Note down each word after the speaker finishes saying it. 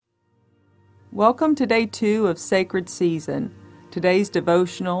Welcome to day 2 of Sacred Season. Today's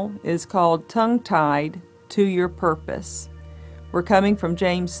devotional is called Tongue-Tied to Your Purpose. We're coming from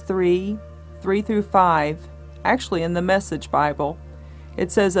James 3 through 5, actually in the Message Bible.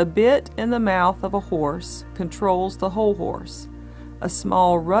 It says, "A bit in the mouth of a horse controls the whole horse. A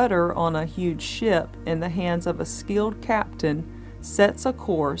small rudder on a huge ship in the hands of a skilled captain sets a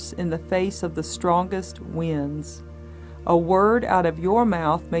course in the face of the strongest winds. A word out of your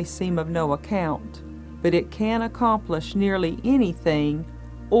mouth may seem of no account, but it can accomplish nearly anything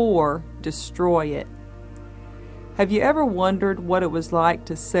or destroy it." Have you ever wondered what it was like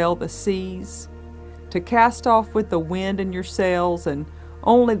to sail the seas? To cast off with the wind in your sails and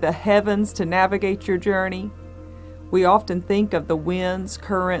only the heavens to navigate your journey? We often think of the winds,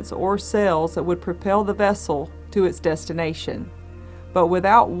 currents, or sails that would propel the vessel to its destination. But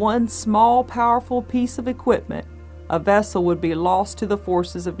without one small, powerful piece of equipment, a vessel would be lost to the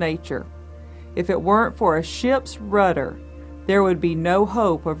forces of nature. If it weren't for a ship's rudder, there would be no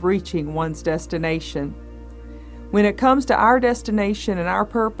hope of reaching one's destination. When it comes to our destination and our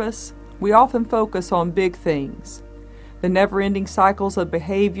purpose, we often focus on big things. The never-ending cycles of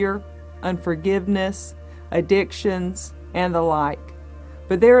behavior, unforgiveness, addictions, and the like.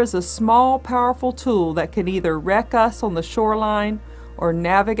 But there is a small, powerful tool that can either wreck us on the shoreline or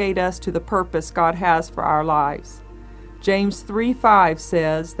navigate us to the purpose God has for our lives. James 3:5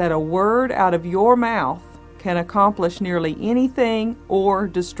 says that a word out of your mouth can accomplish nearly anything or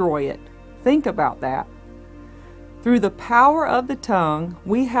destroy it. Think about that. Through the power of the tongue,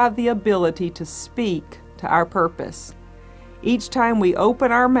 we have the ability to speak to our purpose. Each time we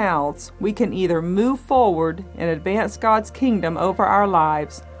open our mouths, we can either move forward and advance God's kingdom over our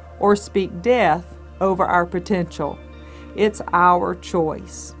lives or speak death over our potential. It's our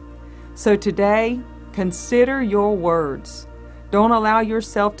choice. So today, consider your words. Don't allow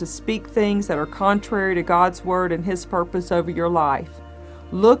yourself to speak things that are contrary to God's word and His purpose over your life.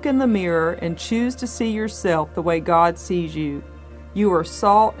 Look in the mirror and choose to see yourself the way God sees you. You are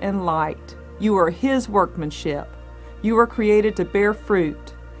salt and light. You are His workmanship. You are created to bear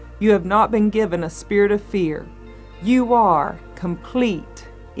fruit. You have not been given a spirit of fear. You are complete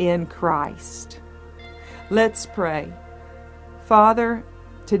in Christ. Let's pray. Father,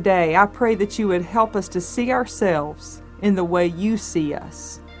 today I pray that you would help us to see ourselves in the way you see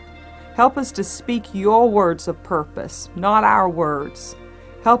us. Help us to speak your words of purpose, not our words.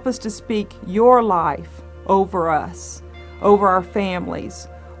 Help us to speak your life over us, over our families,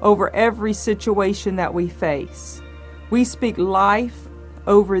 over every situation that we face. We speak life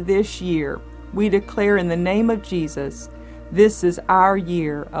over this year. We declare in the name of Jesus, this is our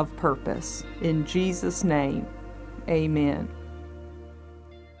year of purpose. In Jesus' name, amen.